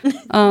doesn't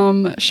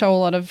show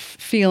a lot of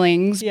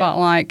feelings, but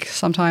like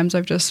sometimes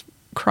I've just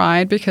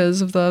cried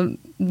because of the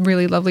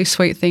really lovely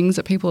sweet things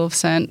that people have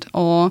sent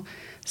or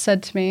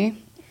said to me.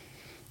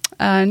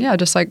 And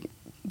just like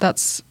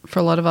that's for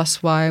a lot of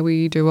us why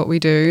we do what we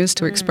do is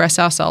to express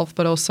ourselves,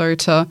 but also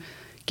to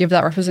give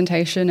that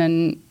representation.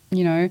 And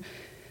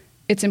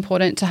it's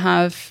important to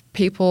have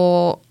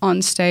people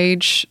on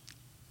stage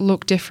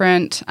look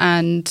different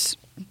and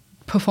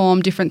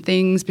perform different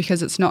things,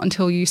 because it's not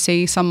until you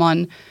see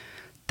someone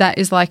that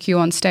is like you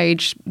on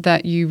stage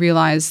that you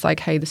realize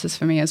like, hey, this is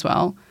for me as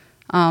well.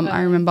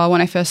 I remember when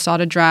I first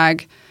started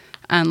drag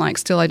and like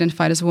still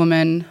identified as a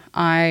woman,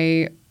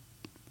 I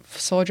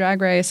saw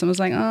Drag Race and was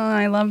like, oh,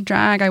 I love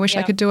drag. I wish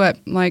I could do it,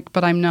 like,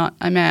 but I'm not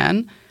a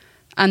man.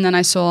 And then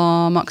I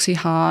saw Moxie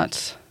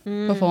Hart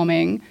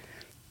performing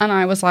and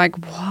I was like,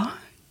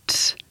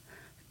 what?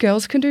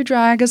 Girls can do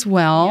drag as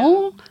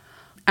well? Yeah.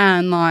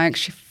 And like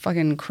she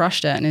fucking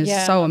crushed it and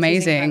is so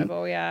amazing.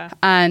 Incredible,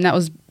 and that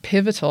was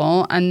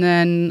pivotal. And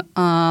then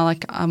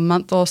like a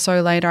month or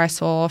so later I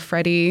saw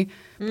Freddie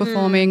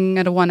performing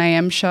at a 1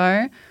 a.m.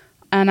 show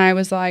and I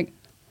was like,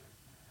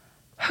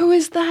 who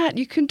is that?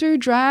 You can do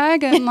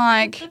drag and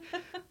like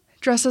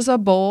dress as a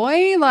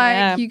boy?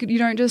 Like you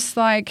don't just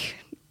like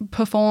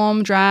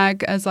perform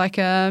drag as like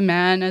a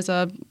man, as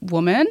a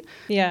woman.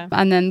 Yeah.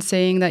 And then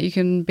seeing that you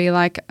can be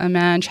like a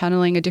man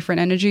channeling a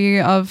different energy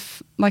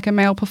of like a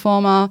male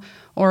performer,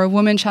 or a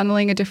woman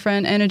channeling a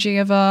different energy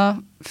of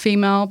a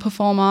female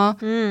performer,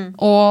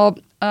 or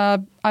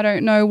I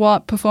don't know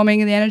what,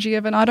 performing the energy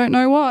of an I don't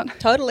know what.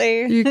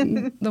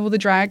 Totally. All the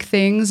drag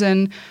things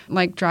and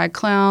like drag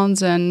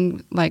clowns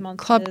and like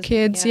monsters, club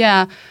kids.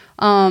 Yeah.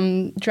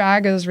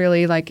 Drag is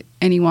really like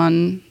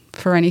anyone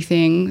for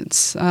anything.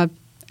 It's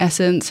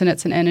essence and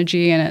it's an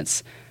energy and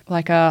it's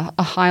like a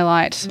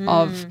highlight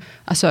of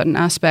a certain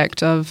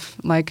aspect of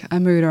like a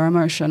mood or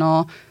emotion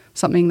or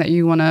something that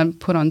you want to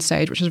put on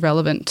stage, which is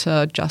relevant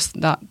to just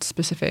that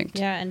specific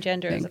and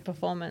gender thing. As a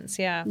performance.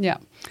 Yeah.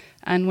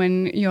 And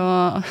when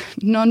you're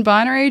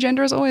non-binary,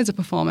 gender is always a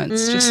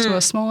performance, just to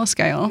a smaller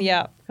scale.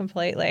 Yeah,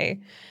 completely.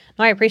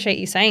 No, I appreciate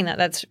you saying that.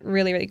 That's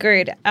really, really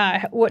good.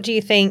 What do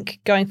you think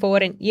going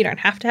forward, and you don't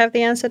have to have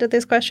the answer to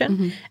this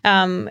question,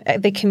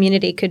 the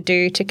community could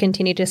do to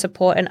continue to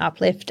support and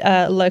uplift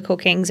local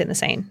kings in the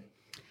scene?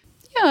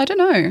 Yeah, I don't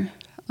know.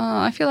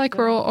 I feel like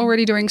we're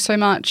already doing so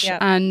much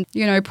and,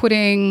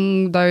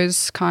 putting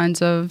those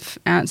kinds of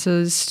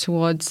answers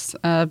towards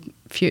a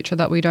future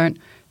that we don't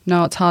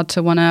know. It's hard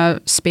to want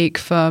to speak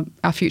for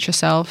our future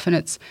self, and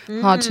it's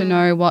hard to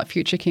know what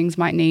future kings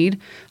might need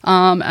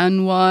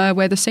and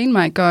where the scene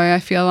might go. I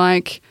feel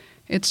like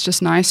it's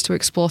just nice to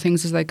explore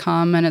things as they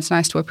come, and it's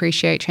nice to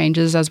appreciate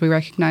changes as we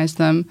recognise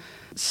them.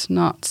 It's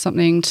not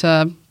something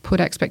to put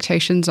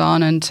expectations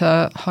on and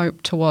to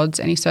hope towards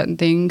any certain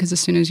thing, because as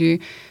soon as you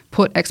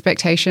put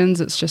expectations,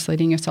 it's just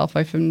leading yourself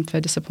open for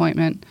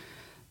disappointment.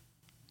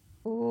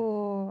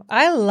 Ooh,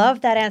 I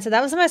love that answer.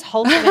 That was the most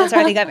wholesome answer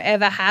I think I've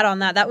ever had on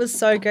that. That was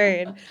so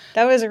good.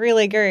 That was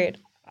really good.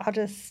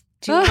 Do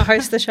you want to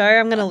host the show?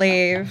 I'm going to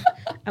leave.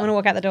 I'm going to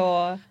walk out the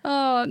door.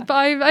 Oh, but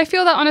I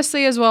feel that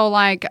honestly as well,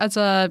 like as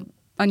a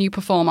new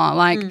performer,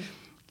 like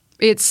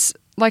it's,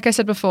 like I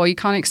said before, you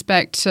can't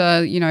expect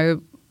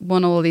to,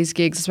 want all of these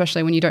gigs,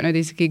 especially when you don't know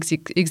these gigs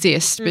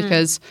exist,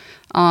 because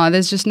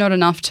there's just not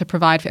enough to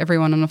provide for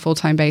everyone on a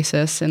full-time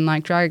basis. And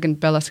like drag and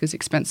burlesque is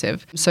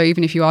expensive. So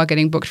even if you are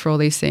getting booked for all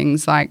these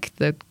things, like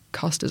the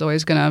cost is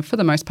always going to, for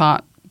the most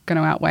part, going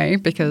to outweigh,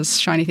 because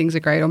shiny things are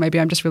great, or maybe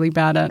I'm just really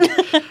bad at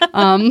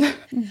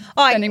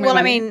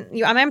I mean,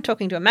 I'm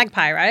talking to a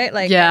magpie, right?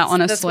 Like, yeah, that's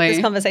honestly, what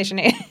this conversation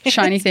is.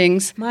 Shiny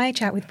things. My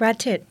chat with Brad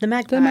Titt, the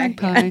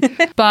magpie.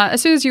 But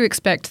as soon as you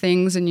expect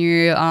things and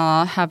you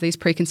have these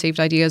preconceived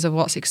ideas of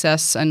what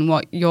success and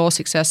what your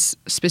success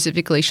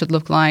specifically should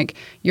look like,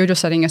 you're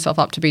just setting yourself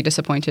up to be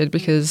disappointed,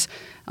 because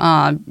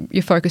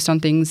you're focused on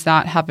things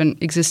that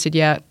haven't existed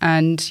yet,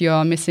 and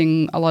you're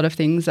missing a lot of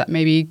things that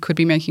maybe could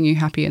be making you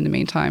happy in the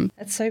meantime.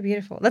 That's so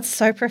beautiful. That's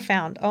so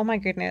profound. Oh my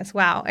goodness.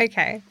 Wow.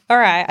 Okay. All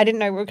right. I didn't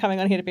know we were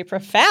coming on here to be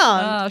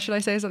profound. Should I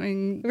say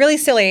something really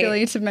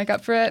silly to make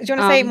up for it? Do you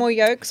want to say more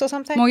yolks or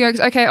something? More yolks.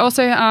 Okay.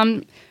 Also,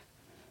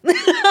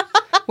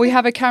 we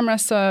have a camera,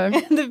 so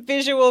the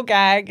visual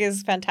gag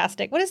is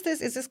fantastic. What is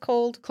this? Is this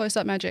called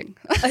close-up magic?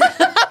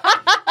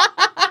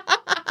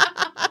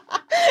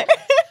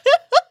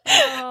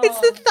 It's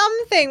the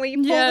thumb thing where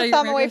you pull the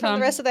thumb away from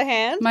the rest of the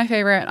hand. My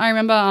favourite. I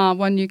remember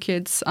one New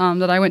Kids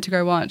that I went to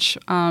go watch.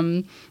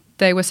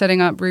 They were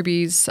setting up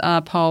Ruby's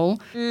pole,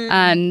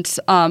 and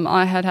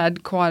I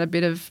had quite a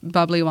bit of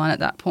bubbly one at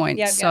that point.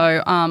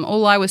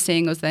 All I was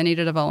seeing was they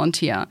needed a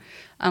volunteer.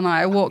 And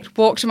I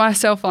walked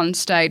myself on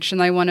stage,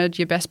 and they wanted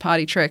your best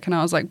party trick. And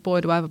I was like,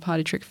 boy, do I have a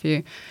party trick for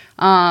you.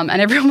 And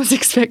everyone was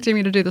expecting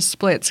me to do the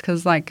splits,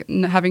 because like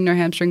having no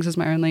hamstrings is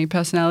my only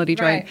personality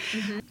trait. Right.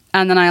 Mm-hmm.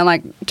 And then I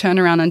like turned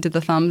around and did the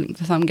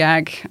thumb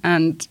gag,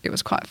 and it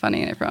was quite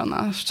funny, and everyone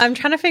laughed. I'm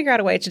trying to figure out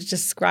a way to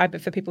describe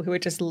it for people who are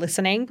just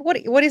listening.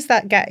 What is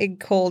that gag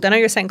called? I know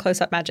you're saying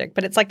close-up magic,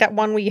 but it's like that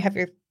one where you have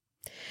your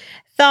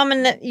thumb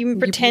and that you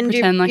pretend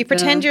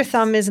your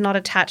thumb is not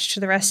attached to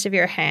the rest of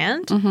your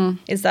hand. Mm-hmm.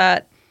 Is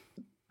that...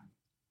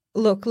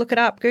 Look it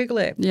up. Google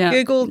it. Yeah.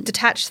 Google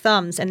detached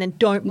thumbs, and then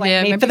don't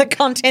blame me for the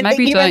content that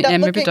you end up looking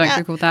at. Maybe don't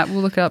Google that. We'll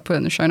look it up, put it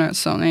in the show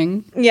notes or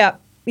something. Yeah.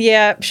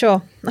 Yeah,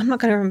 sure. I'm not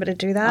going to remember to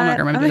do that. I'm not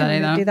going to remember that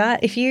either. Do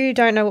that. If you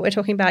don't know what we're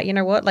talking about, you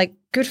know what? Like,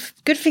 good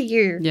for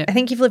you. Yeah. I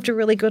think you've lived a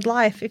really good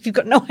life if you've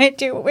got no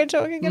idea what we're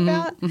talking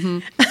about. Mm-hmm.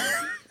 Do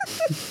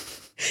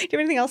you have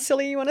anything else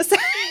silly you want to say?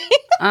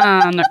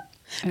 No.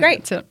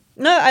 Great. That's it.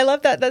 No, I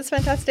love that. That's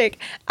fantastic.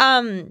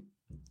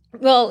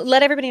 Well,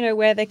 let everybody know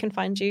where they can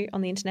find you on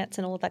the internets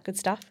and all of that good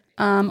stuff.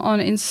 On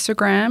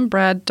Instagram,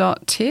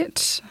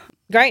 brad.titt.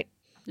 Great.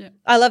 Yeah.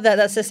 I love that.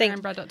 That's the thing.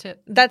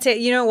 Brad.titt. That's it.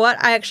 You know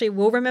what I actually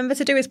will remember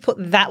to do is put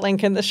that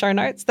link in the show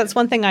notes. That's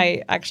one thing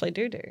I actually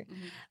do. Mm-hmm.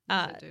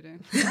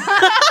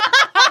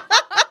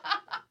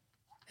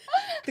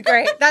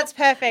 Great. That's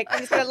perfect. I'm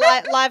just going to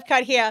live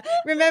cut here.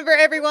 Remember,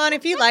 everyone,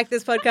 if you like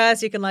this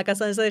podcast, you can like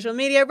us on social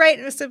media, rate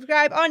and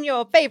subscribe on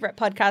your favorite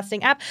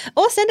podcasting app,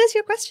 or send us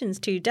your questions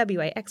to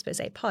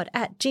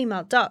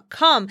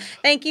waexposepod@gmail.com.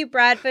 Thank you,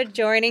 Brad, for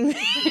joining me.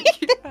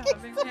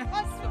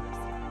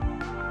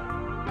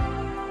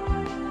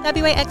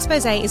 WA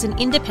Expose is an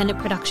independent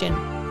production.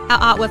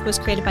 Our artwork was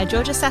created by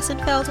Georgia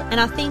Sassenfeld, and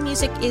our theme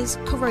music is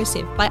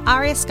Corrosive by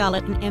Aria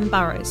Scarlett and M.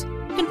 Burrows.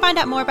 You can find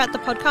out more about the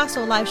podcast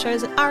or live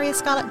shows at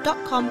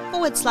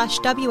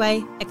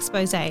ariascarlett.com/WA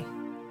Expose.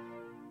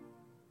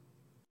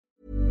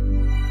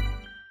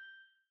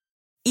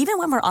 Even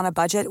when we're on a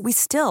budget, we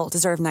still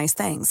deserve nice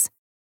things.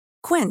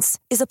 Quince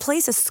is a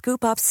place to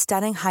scoop up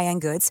stunning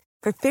high-end goods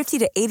for 50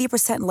 to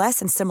 80% less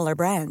than similar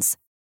brands.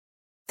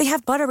 They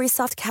have buttery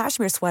soft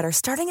cashmere sweaters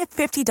starting at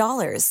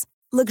 $50,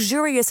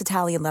 luxurious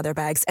Italian leather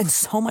bags, and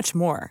so much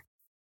more.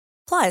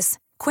 Plus,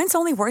 Quince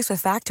only works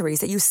with factories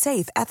that use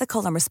safe,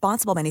 ethical, and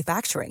responsible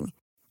manufacturing.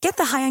 Get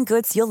the high-end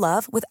goods you'll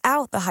love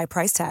without the high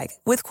price tag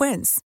with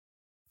Quince.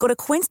 Go to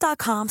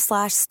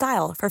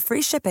quince.com/style for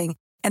free shipping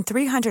and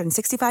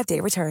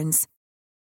 365-day returns.